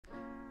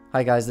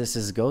Hi guys, this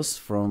is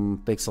Ghost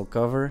from Pixel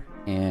Cover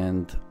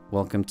and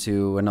welcome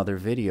to another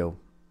video.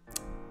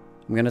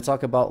 I'm gonna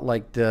talk about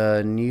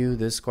the new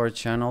Discord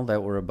channel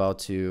that we're about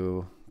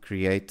to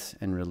create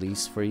and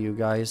release for you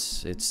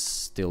guys. It's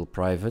still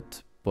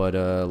private, but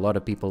a lot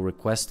of people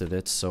requested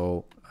it,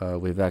 so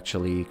we've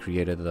actually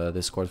created a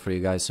Discord for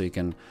you guys so you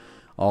can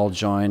all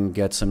join,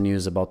 get some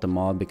news about the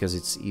mod, because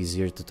it's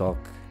easier to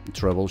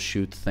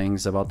troubleshoot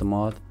things about the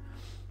mod.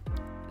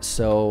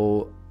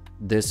 So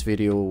this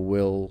video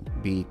will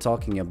be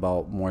talking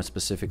about more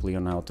specifically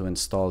on how to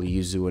install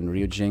Yuzu and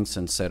Ryujinx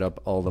and set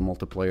up all the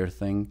multiplayer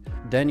thing.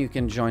 Then you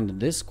can join the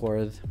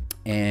Discord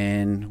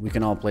and we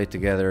can all play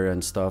together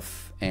and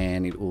stuff,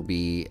 and it will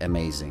be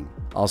amazing.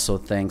 Also,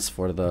 thanks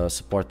for the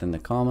support in the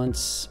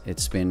comments.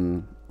 It's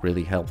been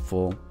really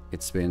helpful.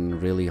 It's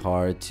been really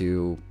hard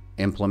to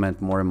implement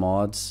more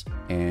mods,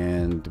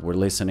 and we're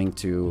listening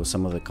to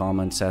some of the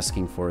comments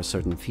asking for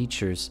certain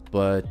features,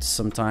 but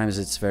sometimes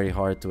it's very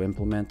hard to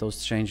implement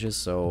those changes.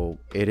 So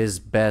it is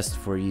best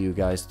for you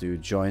guys to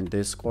join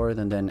Discord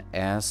and then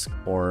ask,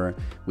 or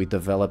we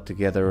develop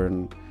together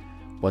and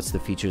what's the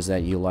features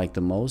that you like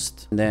the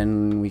most, and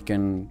then we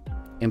can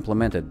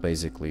implement it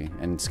basically,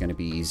 and it's going to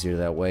be easier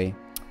that way.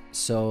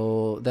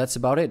 So that's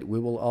about it. We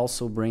will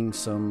also bring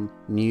some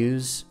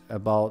news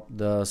about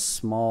the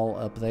small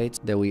updates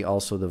that we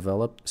also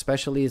developed.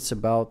 Especially it's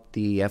about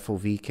the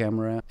FOV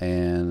camera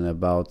and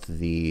about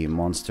the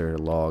monster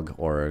log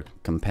or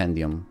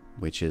compendium,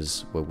 which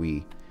is what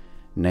we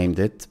named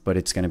it, but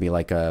it's going to be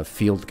like a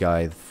field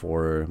guide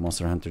for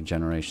Monster Hunter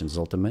Generations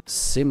Ultimate.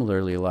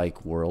 Similarly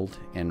like World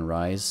and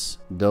Rise,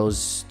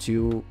 those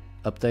two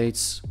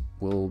updates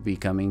will be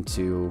coming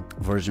to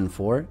version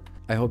 4.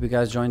 I hope you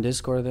guys join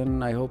Discord,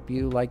 and I hope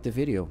you like the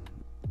video.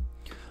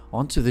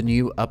 On to the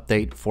new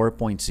update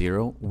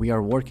 4.0, we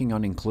are working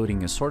on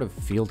including a sort of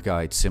field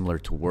guide similar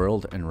to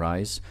World and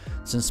Rise,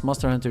 since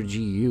Monster Hunter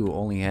GU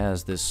only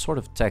has this sort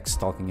of text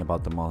talking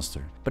about the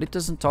monster, but it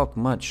doesn't talk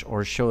much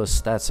or show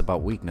us stats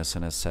about weakness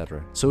and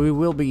etc. So we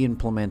will be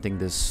implementing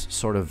this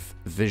sort of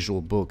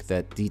visual book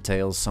that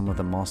details some of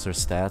the monster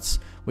stats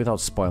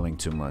without spoiling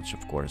too much,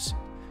 of course.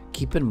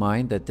 Keep in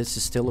mind that this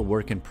is still a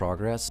work in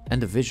progress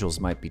and the visuals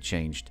might be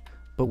changed,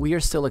 but we are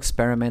still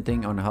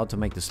experimenting on how to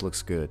make this look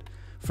good.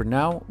 For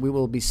now, we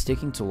will be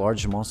sticking to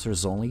large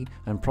monsters only,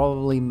 and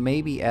probably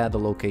maybe add the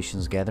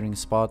locations, gathering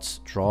spots,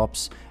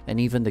 drops, and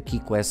even the key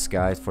quests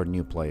guide for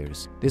new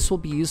players. This will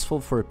be useful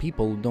for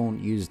people who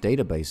don't use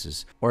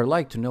databases or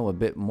like to know a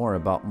bit more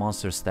about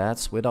monster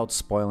stats without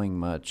spoiling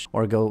much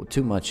or go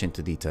too much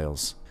into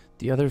details.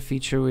 The other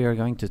feature we are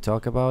going to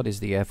talk about is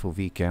the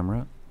FOV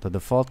camera. The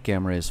default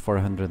camera is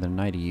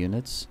 490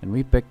 units, and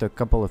we picked a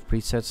couple of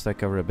presets that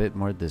cover a bit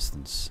more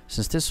distance.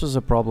 Since this was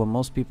a problem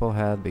most people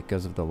had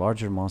because of the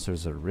larger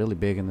monsters are really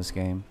big in this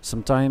game,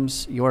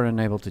 sometimes you are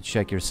unable to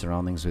check your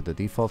surroundings with the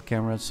default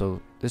camera,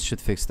 so this should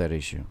fix that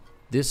issue.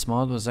 This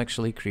mod was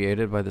actually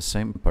created by the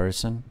same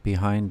person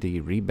behind the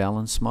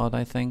rebalance mod,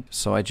 I think,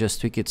 so I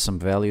just tweak it some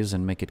values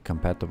and make it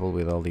compatible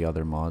with all the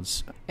other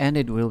mods, and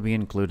it will be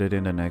included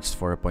in the next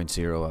 4.0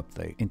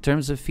 update. In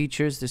terms of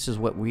features, this is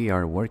what we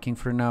are working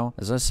for now.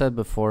 As I said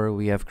before,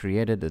 we have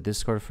created a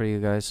Discord for you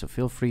guys, so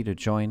feel free to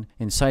join.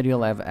 Inside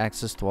you'll have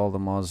access to all the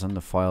mods and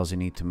the files you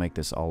need to make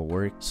this all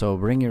work, so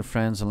bring your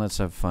friends and let's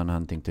have fun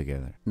hunting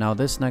together. Now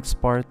this next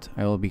part,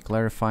 I will be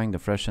clarifying the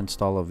fresh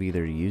install of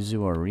either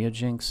Yuzu or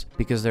Ryujinx,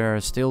 because there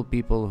are still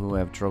people who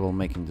have trouble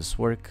making this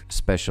work,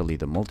 especially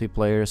the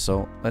multiplayer,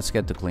 so let's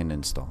get the clean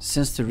install.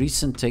 Since the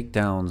recent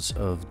takedowns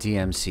of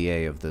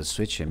DMCA of the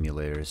Switch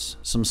emulators,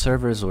 some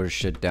servers were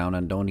shut down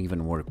and don't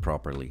even work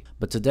properly.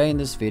 But today in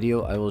this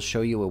video I will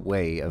show you a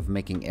way of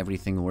making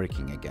everything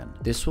working again.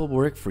 This will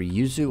work for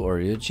Yuzu or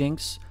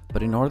Ryujinx,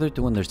 but in order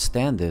to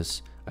understand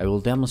this, I will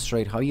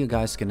demonstrate how you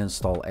guys can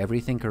install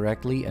everything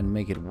correctly and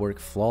make it work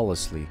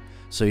flawlessly,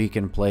 so you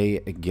can play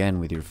again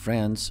with your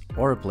friends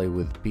or play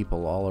with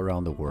people all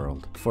around the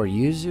world. For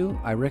Yuzu,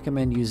 I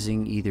recommend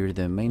using either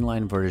the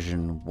mainline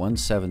version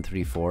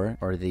 1734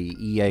 or the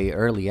EA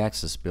Early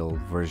Access build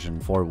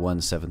version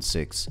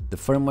 4176. The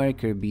firmware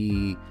could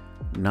be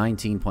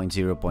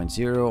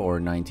 19.0.0 or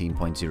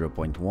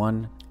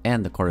 19.0.1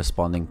 and the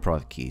corresponding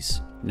prod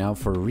keys. Now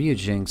for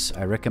Ryujinx,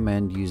 I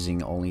recommend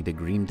using only the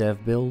Green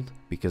Dev build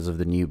because of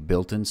the new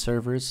built-in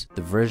servers.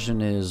 The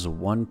version is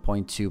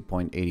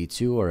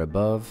 1.2.82 or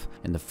above,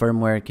 and the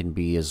firmware can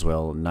be as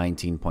well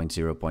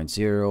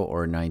 19.0.0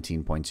 or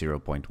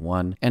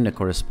 19.0.1, and the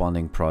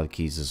corresponding prod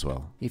keys as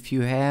well. If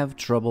you have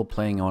trouble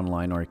playing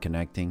online or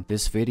connecting,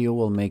 this video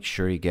will make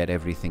sure you get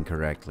everything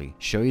correctly.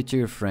 Show it to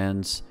your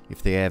friends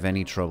if they have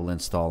any trouble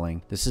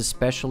installing. This is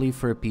especially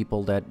for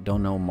people that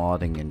don't know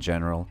modding in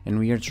general, and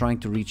we are trying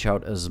to reach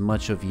out as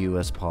much of you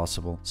as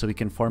possible so we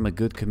can form a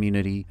good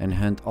community and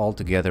hunt all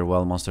together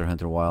while Monster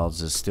Hunter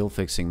Wilds is still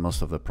fixing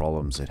most of the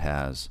problems it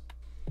has.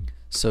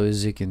 So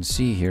as you can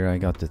see here, I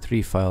got the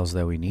 3 files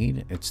that we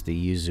need. It's the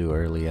Yuzu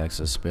early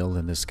access build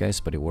in this case,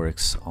 but it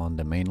works on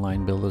the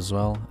mainline build as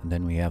well. And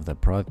then we have the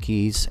prod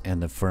keys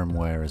and the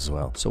firmware as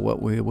well. So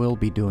what we will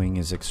be doing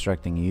is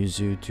extracting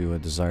Yuzu to a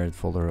desired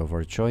folder of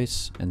our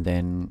choice, and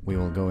then we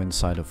will go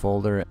inside a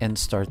folder and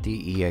start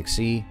the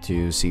exe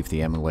to see if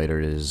the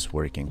emulator is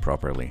working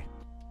properly.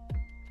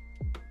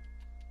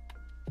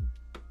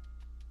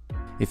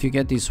 If you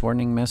get this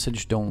warning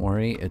message, don't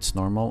worry, it's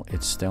normal.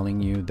 It's telling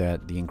you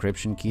that the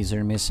encryption keys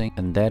are missing,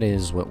 and that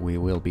is what we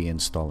will be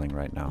installing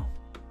right now.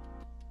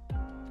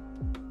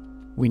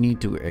 We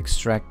need to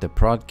extract the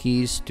prod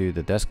keys to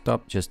the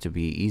desktop just to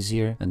be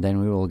easier, and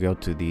then we will go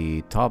to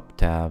the top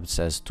tab,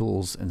 says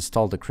Tools,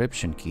 Install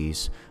Decryption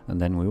Keys,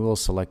 and then we will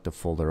select the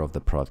folder of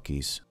the prod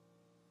keys.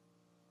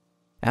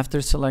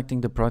 After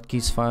selecting the prod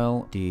keys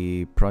file,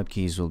 the prod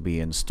keys will be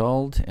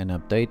installed and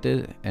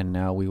updated, and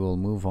now we will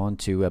move on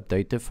to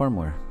update the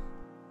firmware.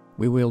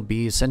 We will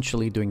be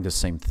essentially doing the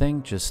same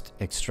thing, just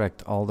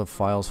extract all the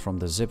files from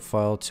the zip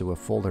file to a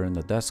folder in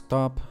the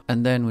desktop,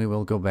 and then we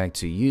will go back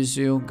to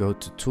Yuzu, go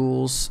to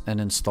Tools, and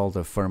install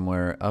the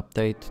firmware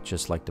update,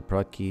 just like the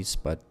prod keys,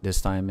 but this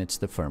time it's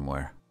the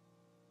firmware.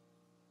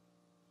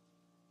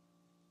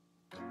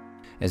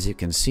 As you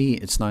can see,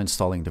 it's now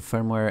installing the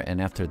firmware,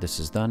 and after this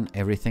is done,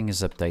 everything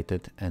is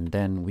updated, and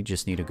then we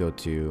just need to go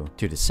to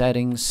the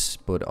settings,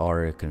 put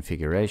our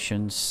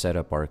configurations, set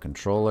up our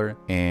controller,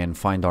 and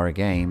find our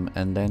game,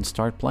 and then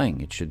start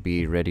playing. It should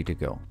be ready to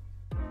go.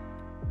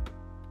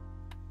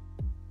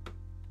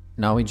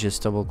 Now we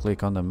just double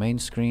click on the main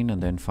screen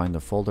and then find the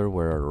folder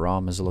where our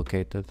ROM is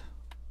located.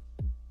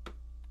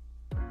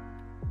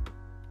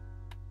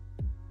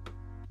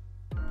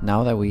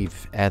 Now that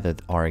we've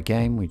added our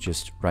game, we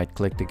just right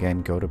click the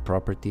game, go to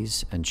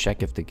properties, and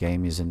check if the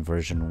game is in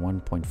version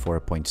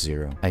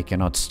 1.4.0. I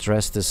cannot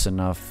stress this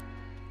enough,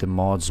 the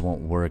mods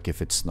won't work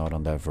if it's not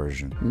on that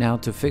version. Now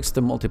to fix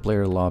the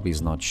multiplayer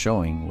lobbies not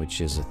showing,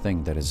 which is a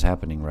thing that is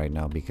happening right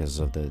now because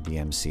of the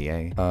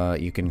DMCA,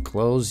 you can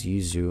close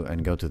Yuzu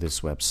and go to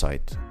this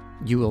website.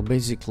 You will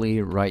basically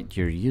write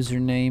your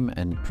username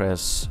and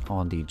press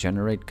on the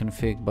generate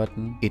config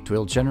button. It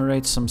will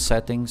generate some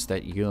settings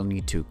that you'll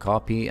need to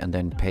copy and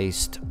then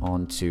paste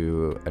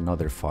onto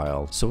another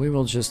file. So we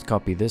will just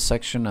copy this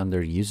section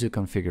under Yuzu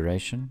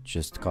configuration,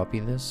 just copy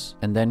this.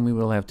 And then we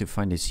will have to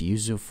find this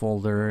Yuzu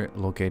folder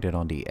located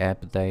on the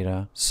app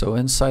data. So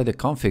inside the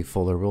config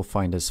folder, we'll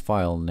find this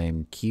file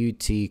named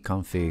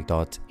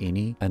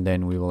qtconfig.ini, and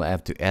then we will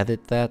have to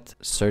edit that,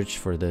 search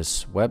for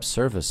this web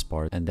service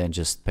part, and then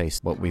just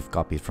paste what we've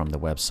copied from the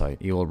website.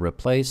 You will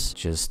replace,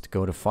 just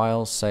go to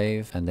File,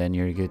 Save, and then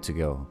you're good to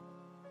go.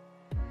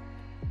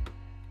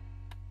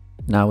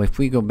 Now if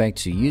we go back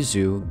to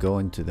Yuzu, go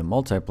into the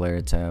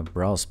multiplayer tab,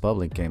 browse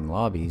public game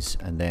lobbies,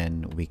 and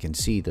then we can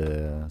see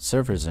the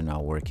servers are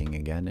now working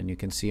again, and you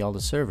can see all the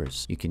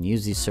servers. You can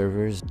use these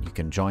servers, you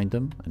can join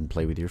them and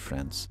play with your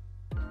friends.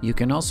 You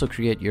can also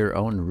create your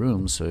own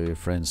room so your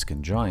friends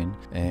can join,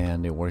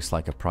 and it works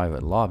like a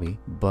private lobby,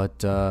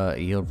 but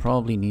you'll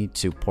probably need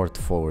to port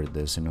forward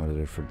this in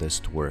order for this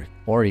to work.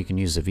 Or you can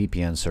use a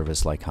VPN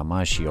service like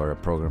Hamashi or a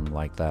program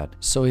like that.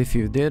 So if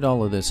you did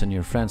all of this and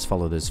your friends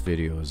follow this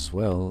video as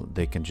well,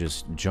 they can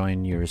just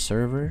join your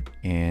server.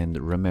 And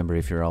remember,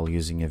 if you're all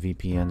using a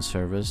VPN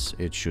service,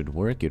 it should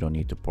work. You don't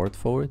need to port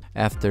forward.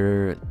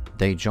 After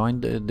they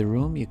join the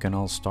room, you can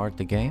all start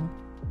the game.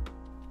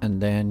 And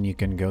then you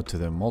can go to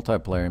the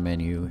multiplayer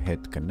menu,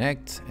 hit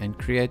connect, and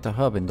create a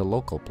hub in the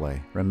local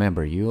play.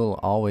 Remember, you'll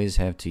always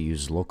have to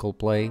use local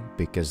play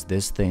because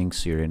this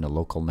thinks you're in a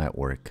local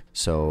network.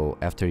 So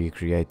after you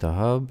create the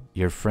hub,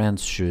 your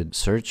friends should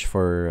search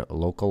for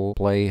local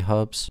play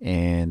hubs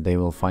and they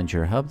will find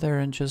your hub there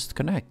and just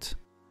connect.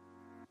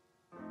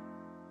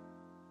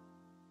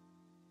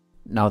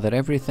 Now that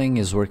everything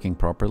is working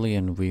properly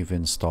and we've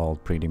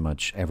installed pretty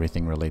much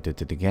everything related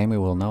to the game, we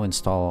will now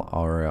install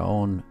our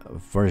own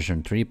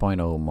version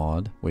 3.0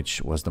 mod,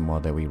 which was the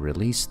mod that we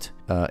released.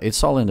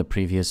 It's all in the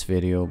previous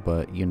video,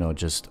 but you know,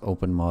 just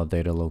open mod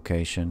data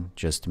location,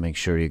 just to make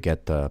sure you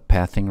get the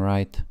pathing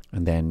right,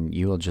 and then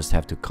you will just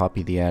have to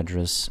copy the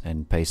address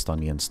and paste on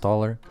the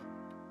installer.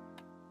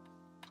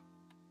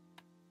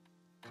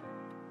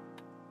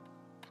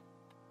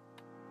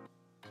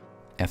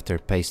 After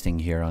pasting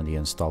here on the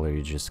installer,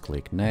 you just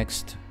click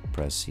next,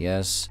 press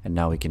yes, and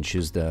now we can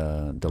choose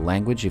the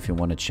language. If you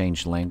want to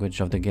change language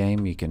of the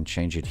game, you can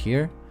change it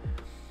here.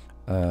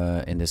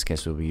 In this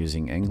case, we'll be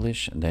using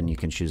English, and then you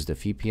can choose the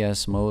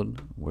FPS mode.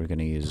 We're going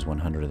to use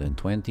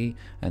 120,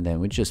 and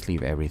then we just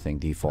leave everything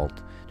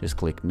default. Just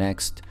click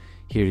next.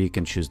 Here you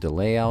can choose the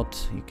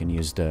layout. You can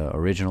use the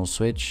original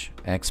Switch,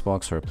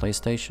 Xbox, or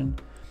PlayStation,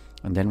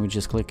 and then we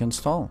just click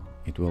install.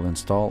 It will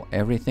install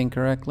everything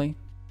correctly.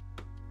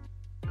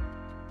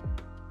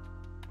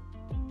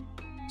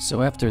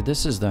 So after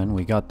this is done,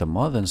 we got the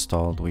mod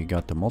installed, we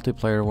got the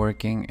multiplayer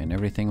working and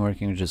everything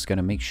working. We're just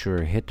gonna make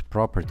sure hit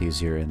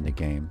properties here in the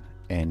game,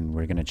 and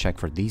we're gonna check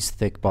for these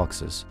tick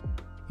boxes.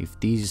 If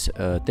these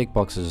tick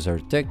boxes are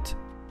ticked,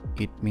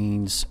 it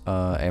means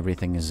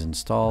everything is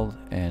installed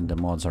and the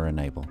mods are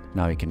enabled.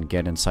 Now you can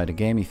get inside the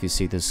game. If you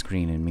see this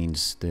screen, it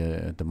means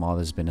the mod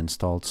has been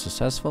installed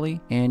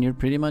successfully and you're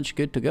pretty much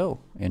good to go.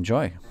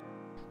 Enjoy!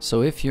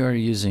 So if you are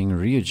using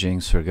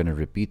Ryujinx, we're going to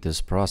repeat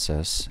this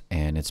process,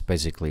 and it's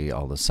basically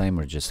all the same.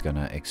 We're just going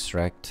to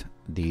extract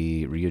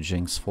the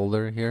Ryujinx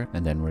folder here,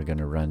 and then we're going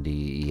to run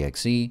the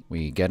exe.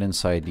 We get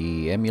inside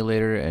the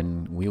emulator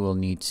and we will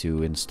need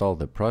to install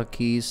the prod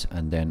keys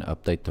and then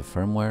update the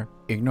firmware.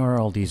 Ignore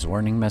all these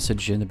warning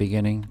messages in the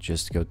beginning.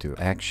 Just go to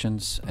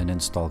actions and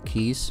install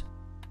keys.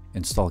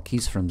 Install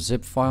keys from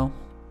zip file.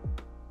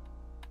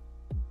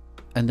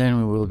 And then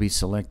we will be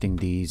selecting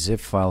the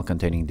zip file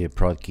containing the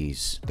prod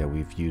keys that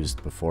we've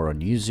used before on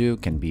Yuzu,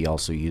 can be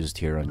also used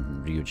here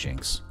on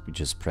Ryujinx. We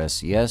just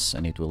press yes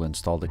and it will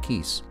install the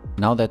keys.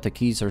 Now that the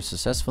keys are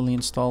successfully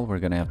installed, we're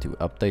going to have to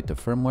update the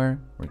firmware.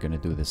 We're going to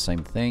do the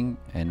same thing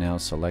and now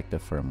select the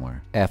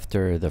firmware.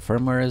 After the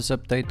firmware is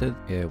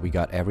updated, we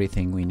got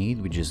everything we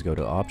need. We just go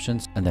to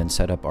options and then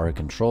set up our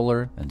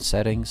controller and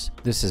settings.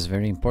 This is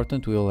very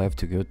important. We will have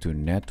to go to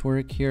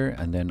network here,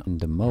 and then in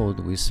the mode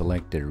we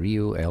select the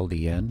Ryu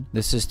LDN.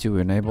 This is to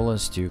enable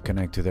us to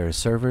connect to their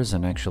servers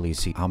and actually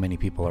see how many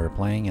people are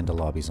playing in the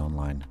lobbies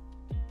online.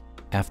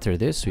 After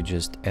this, we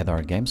just add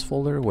our games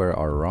folder where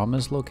our ROM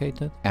is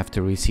located.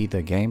 After we see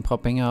the game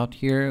popping out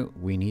here,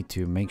 we need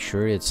to make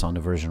sure it's on the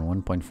version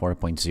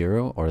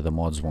 1.4.0 or the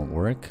mods won't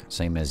work,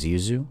 same as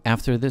Yuzu.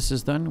 After this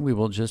is done, we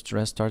will just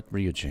restart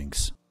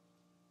Ryujinx.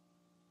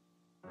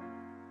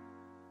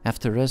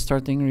 After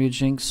restarting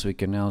Ryujinx, we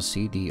can now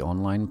see the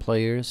online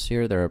players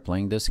here that are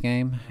playing this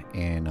game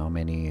and how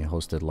many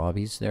hosted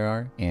lobbies there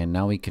are. And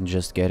now we can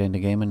just get in the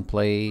game and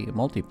play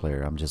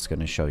multiplayer. I'm just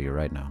going to show you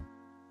right now.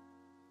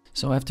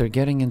 So after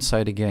getting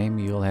inside the game,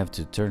 you'll have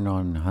to turn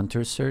on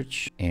Hunter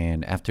Search,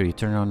 and after you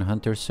turn on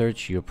Hunter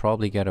Search, you'll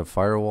probably get a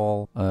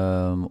firewall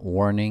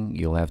warning.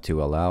 You'll have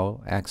to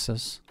allow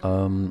access.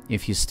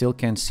 If you still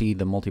can't see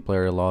the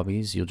multiplayer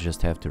lobbies, you'll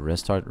just have to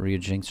restart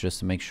Ryujinx just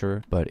to make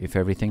sure. But if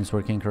everything's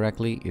working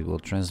correctly, it will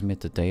transmit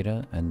the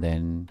data, and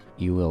then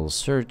you will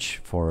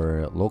search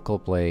for local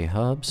play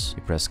hubs.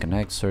 You press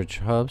connect, search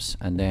hubs,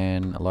 and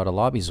then a lot of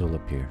lobbies will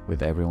appear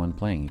with everyone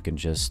playing. You can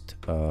just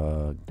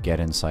get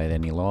inside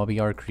any lobby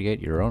or create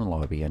your own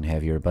lobby and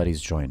have your buddies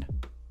join.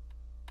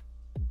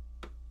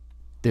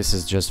 This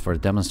is just for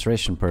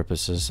demonstration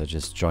purposes. I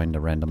just joined a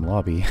random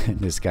lobby and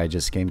this guy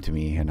just came to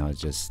me and I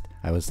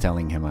was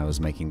telling him I was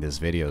making this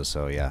video,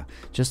 so yeah,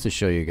 just to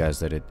show you guys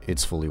that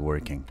it's fully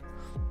working.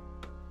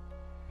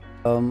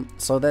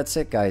 So that's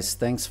it, guys.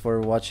 Thanks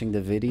for watching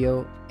the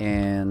video,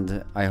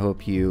 and I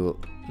hope you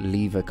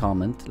leave a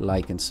comment,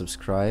 like and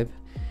subscribe.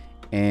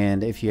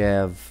 And if you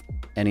have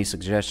any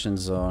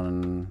suggestions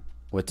on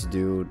what to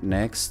do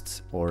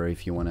next, or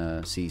if you want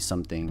to see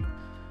something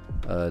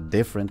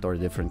different or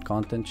different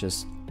content,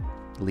 just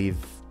leave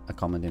a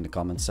comment in the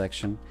comment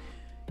section.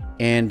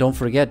 And don't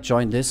forget,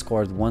 join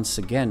Discord once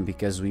again,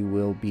 because we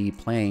will be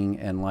playing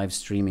and live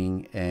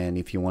streaming, and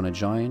if you want to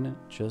join,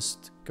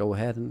 just go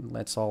ahead and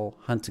let's all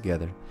hunt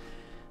together.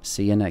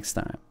 See you next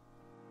time.